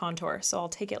in my contour. So I'll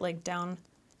take it like down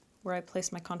where I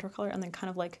place my contour color and then kind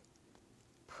of like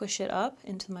push it up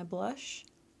into my blush.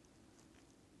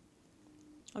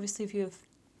 Obviously if you have,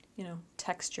 you know,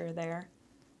 texture there,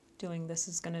 doing this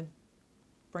is gonna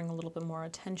bring a little bit more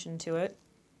attention to it.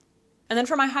 And then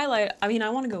for my highlight, I mean, I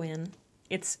wanna go in.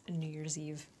 It's New Year's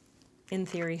Eve. in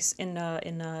theory,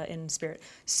 in spirit.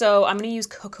 So I'm gonna use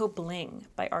Cocoa Bling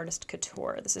by Artist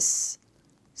Couture. This is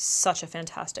such a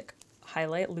fantastic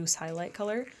highlight, loose highlight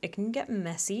color. It can get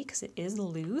messy because it is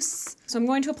loose. So I'm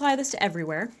going to apply this to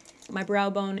everywhere. My brow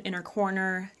bone, inner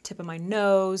corner, tip of my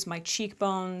nose, my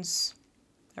cheekbones,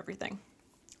 everything.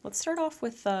 Let's start off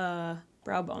with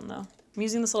brow bone though. I'm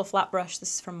using this little flat brush.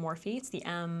 This is from Morphe. It's the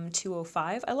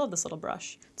M205. I love this little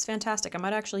brush. It's fantastic. I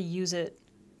might actually use it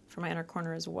for my inner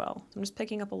corner as well. So I'm just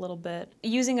picking up a little bit.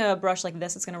 Using a brush like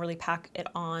this, it's gonna really pack it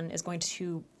on, is going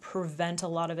to prevent a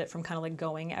lot of it from kind of like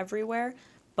going everywhere,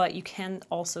 but you can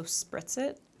also spritz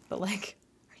it. But like,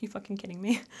 are you fucking kidding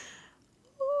me?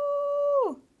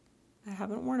 Ooh, I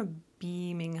haven't worn a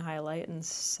beaming highlight in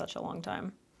such a long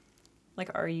time.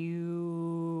 Like, are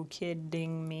you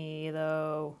kidding me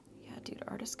though? Yeah, dude,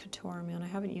 Artist Couture, man. I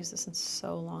haven't used this in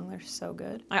so long. They're so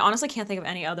good. I honestly can't think of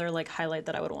any other like highlight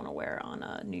that I would want to wear on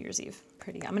New Year's Eve.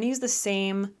 Pretty. I'm gonna use the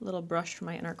same little brush for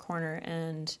my inner corner,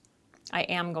 and I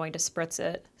am going to spritz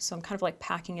it. So I'm kind of like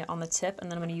packing it on the tip,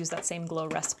 and then I'm gonna use that same Glow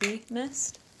Recipe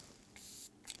mist.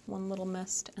 One little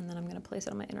mist, and then I'm gonna place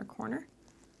it on my inner corner.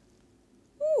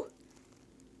 Woo!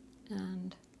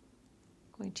 And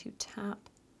I'm going to tap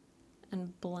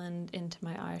and blend into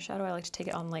my eyeshadow. I like to take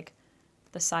it on like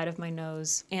the side of my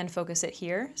nose and focus it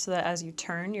here so that as you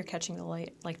turn, you're catching the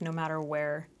light, like no matter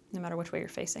which way you're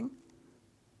facing.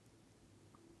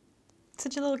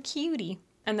 Such a little cutie.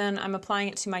 And then I'm applying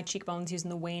it to my cheekbones using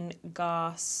the Wayne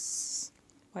Goss.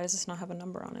 Why does this not have a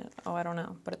number on it? Oh, I don't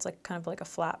know, but it's like kind of like a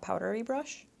flat powdery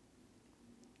brush.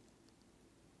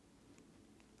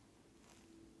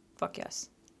 Fuck yes.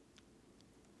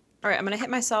 All right, I'm gonna hit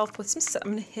myself with some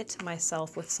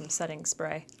setting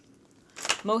spray.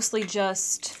 Mostly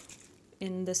just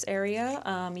in this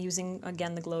area, using,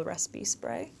 again, the Glow Recipe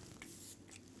spray.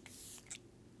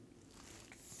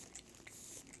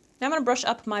 Now I'm gonna brush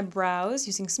up my brows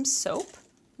using some soap.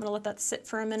 I'm gonna let that sit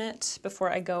for a minute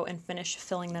before I go and finish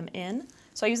filling them in.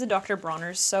 So I use the Dr.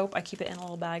 Bronner's soap. I keep it in a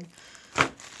little bag.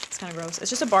 It's kind of gross. It's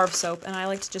just a bar of soap, and I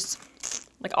like to just,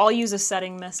 like, I'll use a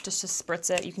setting mist just to spritz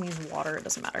it. You can use water, it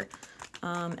doesn't matter.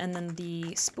 And then the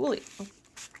spoolie.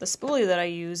 The spoolie that I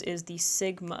use is the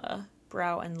Sigma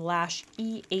Brow and Lash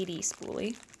E80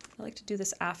 spoolie. I like to do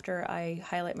this after I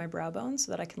highlight my brow bone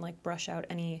so that I can like brush out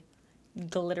any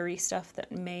glittery stuff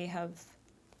that may have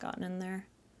gotten in there.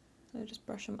 So I just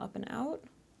brush them up and out,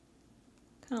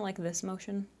 kind of like this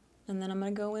motion. And then I'm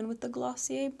gonna go in with the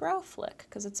Glossier Brow Flick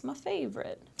because it's my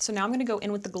favorite. So now I'm gonna go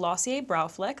in with the Glossier Brow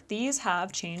Flick. These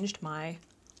have changed my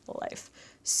life.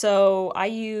 So I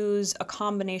use a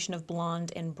combination of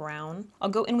blonde and brown. I'll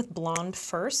go in with blonde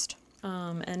first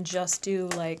and just do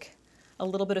like a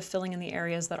little bit of filling in the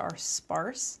areas that are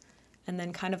sparse, and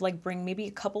then kind of like bring maybe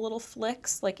a couple little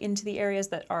flicks like into the areas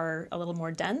that are a little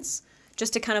more dense,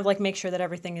 just to kind of like make sure that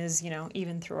everything is, you know,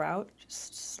 even throughout.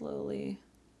 Just slowly.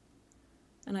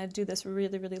 And I do this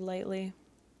really, really lightly.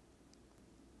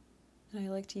 And I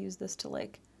like to use this to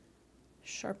like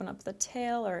sharpen up the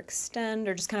tail or extend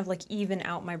or just kind of like even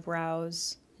out my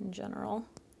brows in general.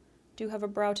 Do have a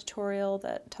brow tutorial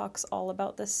that talks all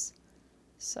about this,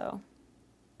 so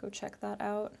go check that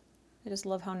out. I just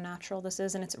love how natural this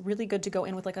is, and it's really good to go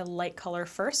in with like a light color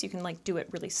first. You can like do it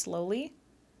really slowly,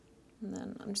 and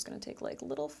then I'm just gonna take like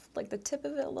little, like the tip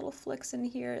of it, little flicks in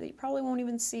here that you probably won't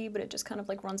even see, but it just kind of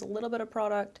like runs a little bit of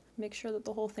product. Make sure that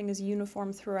the whole thing is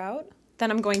uniform throughout.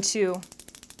 Then I'm going to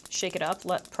shake it up,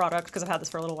 let product, because I've had this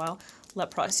for a little while, let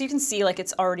product. So you can see like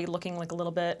it's already looking like a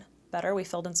little bit better. We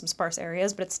filled in some sparse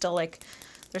areas, but it's still like,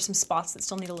 there's some spots that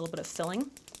still need a little bit of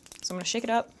filling. So I'm gonna shake it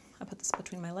up. I put this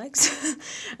between my legs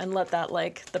and let that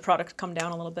like, the product come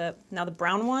down a little bit. Now the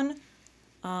brown one,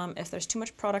 if there's too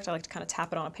much product, I like to kind of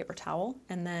tap it on a paper towel,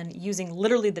 and then using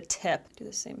literally the tip, do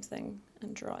the same thing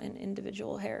and draw in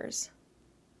individual hairs.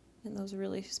 And those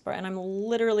really sparse, and I'm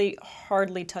literally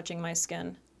hardly touching my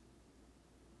skin.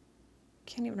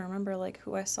 Can't even remember like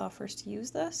who I saw first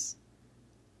use this,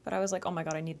 but I was like, oh my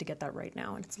God, I need to get that right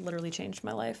now. And it's literally changed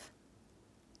my life.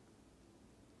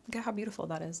 Look at how beautiful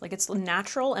that is. Like it's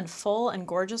natural and full and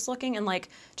gorgeous looking. And like,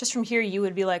 just from here, you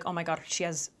would be like, oh my God, she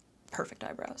has perfect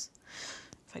eyebrows.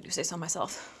 If I do say so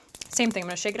myself. Same thing, I'm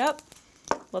gonna shake it up.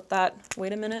 Let that,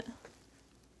 wait a minute.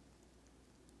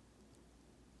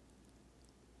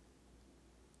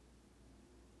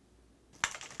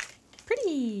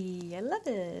 Pretty, I love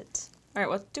it. All right,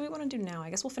 what do we want to do now? I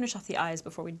guess we'll finish off the eyes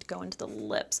before we go into the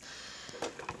lips.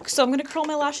 So I'm going to curl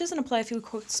my lashes and apply a few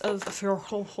coats of... What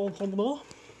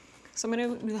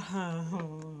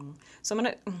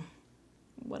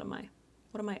am I?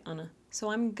 So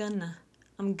I'm gonna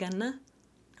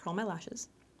curl my lashes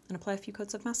and apply a few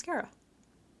coats of mascara.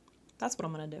 That's what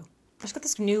I'm gonna do. I just got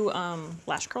this new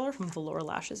lash curler from Velour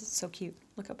Lashes. It's so cute.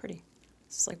 Look how pretty.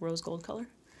 It's like rose gold color.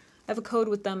 I have a code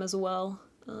with them as well.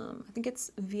 I think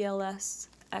it's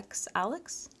VLSX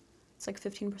Alex. It's like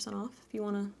 15% off if you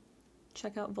want to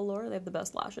check out Velour. They have the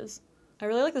best lashes. I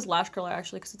really like this lash curler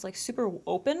actually because it's like super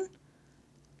open.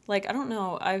 Like, I don't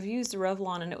know, I've used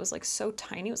Revlon and it was like so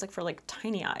tiny. It was like for like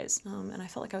tiny eyes. And I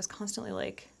felt like I was constantly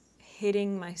like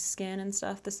hitting my skin and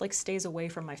stuff. This like stays away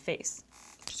from my face,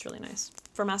 which is really nice.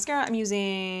 For mascara, I'm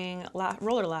using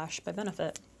Roller Lash by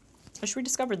Benefit. I just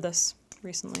rediscovered this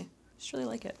recently. I just really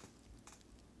like it.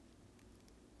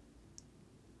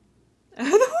 I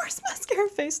have the worst mascara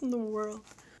face in the world.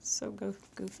 So good.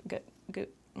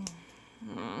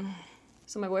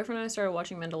 So my boyfriend and I started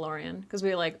watching Mandalorian because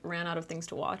we like ran out of things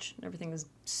to watch and everything is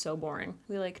so boring.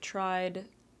 We like tried,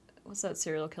 what's that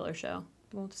serial killer show?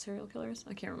 The one with the serial killers?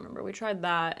 I can't remember. We tried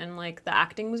that and like the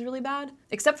acting was really bad.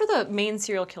 Except for the main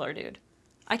serial killer dude.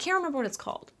 I can't remember what it's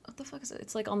called. What the fuck is it?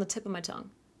 It's like on the tip of my tongue.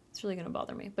 It's really gonna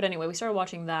bother me. But anyway, we started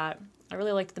watching that. I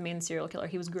really liked the main serial killer.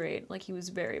 He was great. Like he was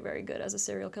very, very good as a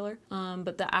serial killer.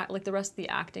 But the rest of the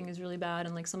acting is really bad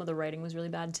and like some of the writing was really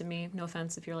bad to me. No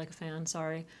offense if you're like a fan,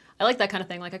 sorry. I like that kind of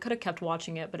thing. Like I could have kept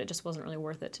watching it, but it just wasn't really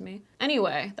worth it to me.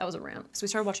 Anyway, that was a rant. So we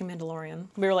started watching Mandalorian.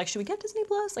 We were like, should we get Disney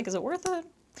Plus? Like, is it worth it?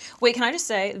 Wait, can I just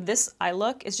say, this eye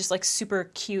look is just like super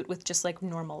cute with just like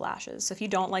normal lashes. So if you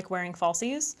don't like wearing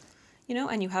falsies, you know,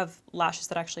 and you have lashes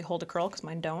that actually hold a curl, because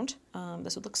mine don't,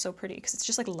 this would look so pretty because it's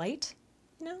just like light,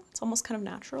 you know, it's almost kind of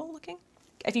natural looking.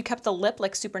 If you kept the lip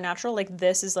like super natural, like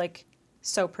this is like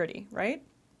so pretty, right?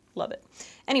 Love it.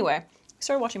 Anyway, I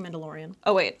started watching Mandalorian.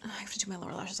 Oh wait, I have to do my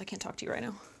lower lashes. I can't talk to you right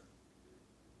now.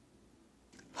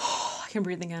 I can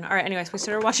breathe again. All right, anyways, we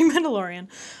started watching Mandalorian.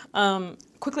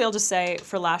 Quickly, I'll just say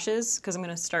for lashes, because I'm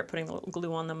gonna start putting the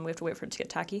glue on them, we have to wait for it to get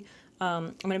tacky.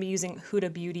 I'm gonna be using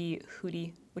Huda Beauty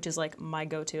Hootie, which is like my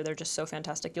go-to. They're just so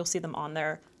fantastic. You'll see them on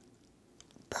there.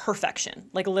 Perfection.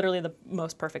 Like literally the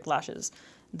most perfect lashes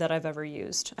that I've ever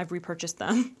used. I've repurchased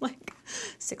them like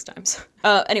 6 times.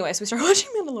 Anyways, we started watching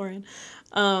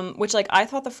Mandalorian, which like I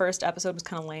thought the first episode was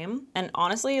kind of lame. And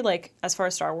honestly, like as far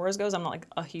as Star Wars goes, I'm not like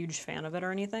a huge fan of it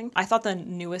or anything. I thought the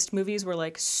newest movies were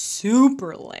like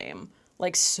super lame.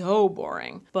 Like so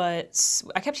boring, but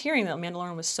I kept hearing that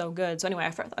Mandalorian was so good. So anyway,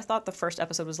 I thought the first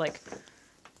episode was like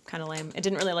kind of lame. It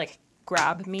didn't really like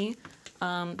grab me,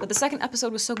 but the second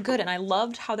episode was so good, and I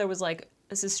loved how there was like,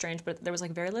 this is strange, but there was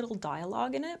like very little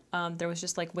dialogue in it. There was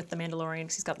just like with the Mandalorian,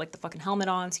 because he's got like the fucking helmet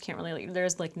on, so you can't really, like,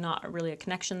 there's like not really a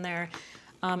connection there.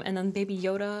 And then Baby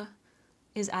Yoda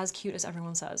is as cute as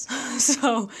everyone says.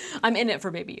 So I'm in it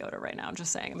for Baby Yoda right now, I'm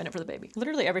just saying, I'm in it for the baby.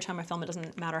 Literally every time I film, it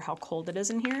doesn't matter how cold it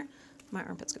is in here, my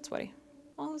armpits get sweaty.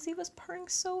 Oh, Ziva's purring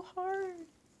so hard.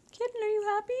 Kitten, are you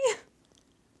happy?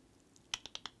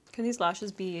 Can these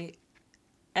lashes be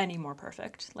any more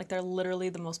perfect? Like they're literally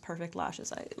the most perfect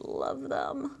lashes. I love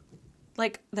them.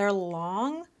 Like they're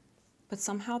long, but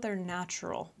somehow they're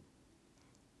natural.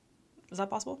 Is that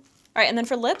possible? All right, and then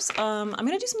for lips, I'm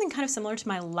gonna do something kind of similar to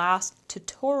my last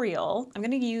tutorial. I'm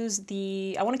gonna use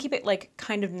I wanna keep it like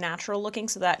kind of natural looking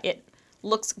so that it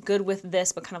looks good with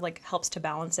this, but kind of like helps to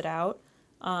balance it out.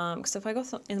 Because if I go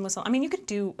in with some, I mean, you can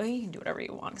do whatever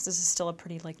you want, because this is still a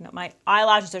pretty, like, no, my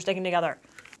eyelashes are sticking together.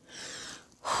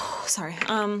 Sorry.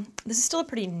 This is still a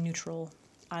pretty neutral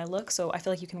eye look, so I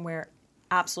feel like you can wear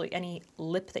absolutely any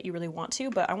lip that you really want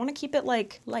to, but I want to keep it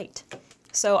like light.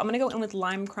 So I'm gonna go in with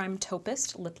Lime Crime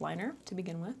Topist lip liner to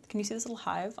begin with. Can you see this little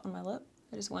hive on my lip?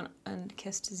 I just went and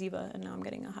kissed Ziva, and now I'm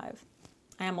getting a hive.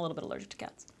 I am a little bit allergic to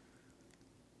cats.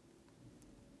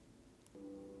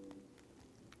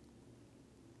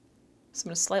 So I'm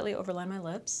gonna slightly overline my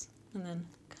lips and then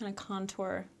kind of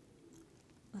contour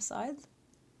the sides.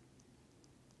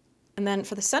 And then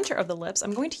for the center of the lips,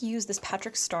 I'm going to use this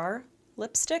Patrick Star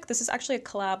lipstick. This is actually a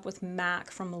collab with MAC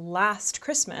from last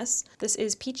Christmas. This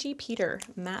is Peachy Peter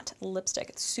matte lipstick.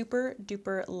 It's super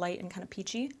duper light and kind of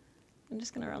peachy. I'm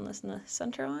just gonna run this in the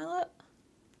center of my lip.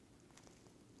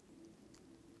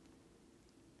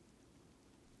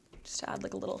 Just to add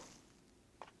like a little,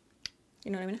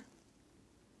 you know what I mean?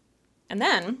 And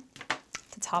then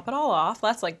to top it all off,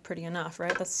 that's like pretty enough,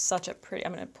 right? That's such a pretty,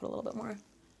 I'm gonna put a little bit more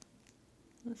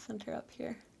in the center up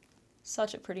here.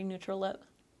 Such a pretty neutral lip.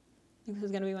 I think this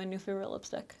is gonna be my new favorite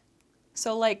lipstick.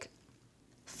 So like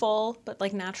full, but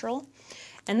like natural.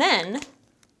 And then,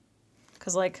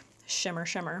 cause like shimmer,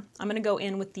 I'm gonna go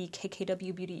in with the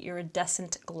KKW Beauty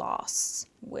Iridescent Gloss,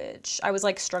 which I was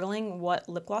like struggling with what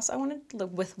lip gloss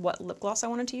I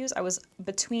wanted to use. I was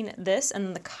between this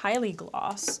and the Kylie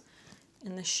gloss.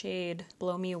 in the shade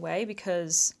Blow Me Away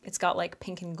because it's got like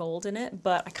pink and gold in it,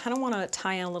 but I kind of want to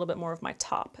tie in a little bit more of my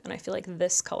top, and I feel like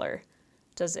this color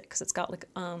does it because it's got like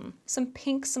some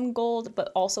pink, some gold,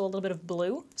 but also a little bit of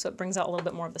blue, so it brings out a little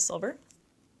bit more of the silver.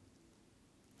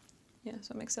 Yeah,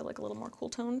 so it makes it like a little more cool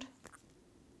toned.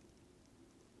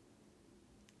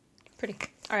 Pretty.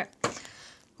 All right.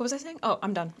 What was I saying? Oh,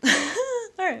 I'm done.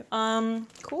 All right.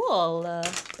 Cool.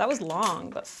 That was long,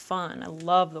 but fun. I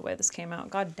love the way this came out.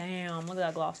 God damn, look at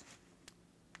that gloss.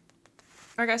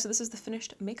 All right, guys, so this is the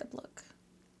finished makeup look.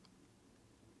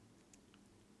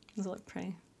 Does it look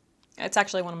pretty? It's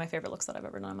actually one of my favorite looks that I've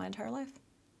ever done in my entire life.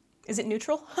 Is it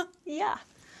neutral? Yeah.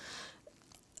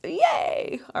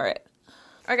 Yay. All right. All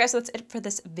right, guys, so that's it for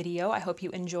this video. I hope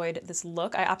you enjoyed this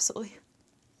look. I absolutely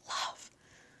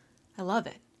I love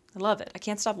it. I love it. I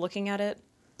can't stop looking at it.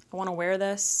 I want to wear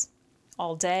this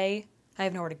all day. I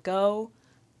have nowhere to go,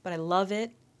 but I love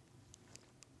it.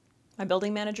 My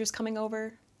building manager's coming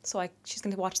over, so she's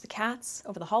going to watch the cats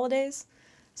over the holidays,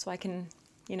 so I can,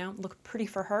 you know, look pretty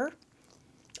for her.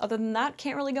 Other than that,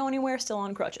 can't really go anywhere, still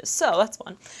on crutches, so that's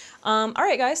fun. All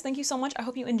right, guys, thank you so much. I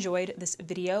hope you enjoyed this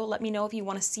video. Let me know if you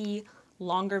want to see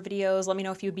longer videos. Let me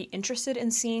know if you'd be interested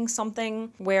in seeing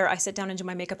something where I sit down and do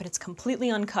my makeup and it's completely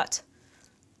uncut.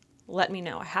 Let me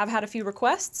know. I have had a few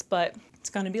requests, but it's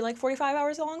going to be like 45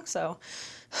 hours long, so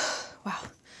wow.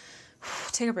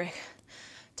 Take a break.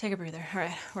 Take a breather. All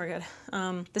right, we're good.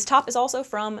 This top is also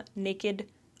from Naked,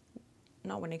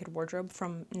 not Naked Wardrobe,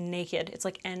 from Naked. It's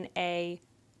like NA-KD,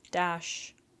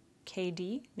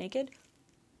 Naked.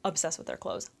 Obsessed with their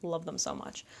clothes. Love them so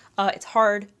much. It's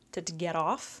hard to get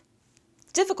off.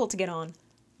 It's difficult to get on.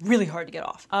 Really hard to get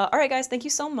off. All right, guys, thank you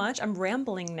so much. I'm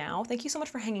rambling now. Thank you so much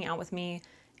for hanging out with me.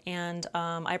 And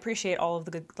I appreciate all of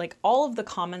the good, like all of the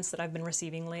comments that I've been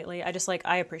receiving lately.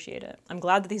 I appreciate it. I'm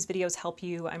glad that these videos help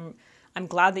you. I'm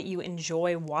glad that you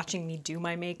enjoy watching me do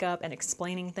my makeup and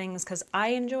explaining things because I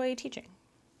enjoy teaching.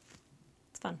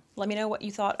 It's fun. Let me know what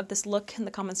you thought of this look in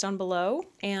the comments down below.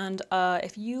 And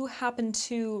if you happen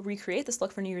to recreate this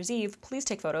look for New Year's Eve, please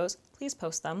take photos, please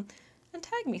post them, and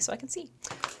tag me so I can see.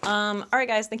 All right,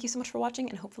 guys, thank you so much for watching,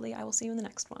 and hopefully I will see you in the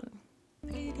next one.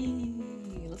 Pretty.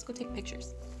 Let's go take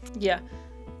pictures. Yeah,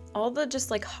 all the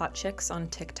just like hot chicks on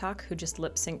TikTok who just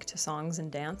lip sync to songs and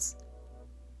dance.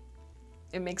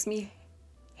 It makes me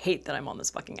hate that I'm on this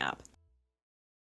fucking app.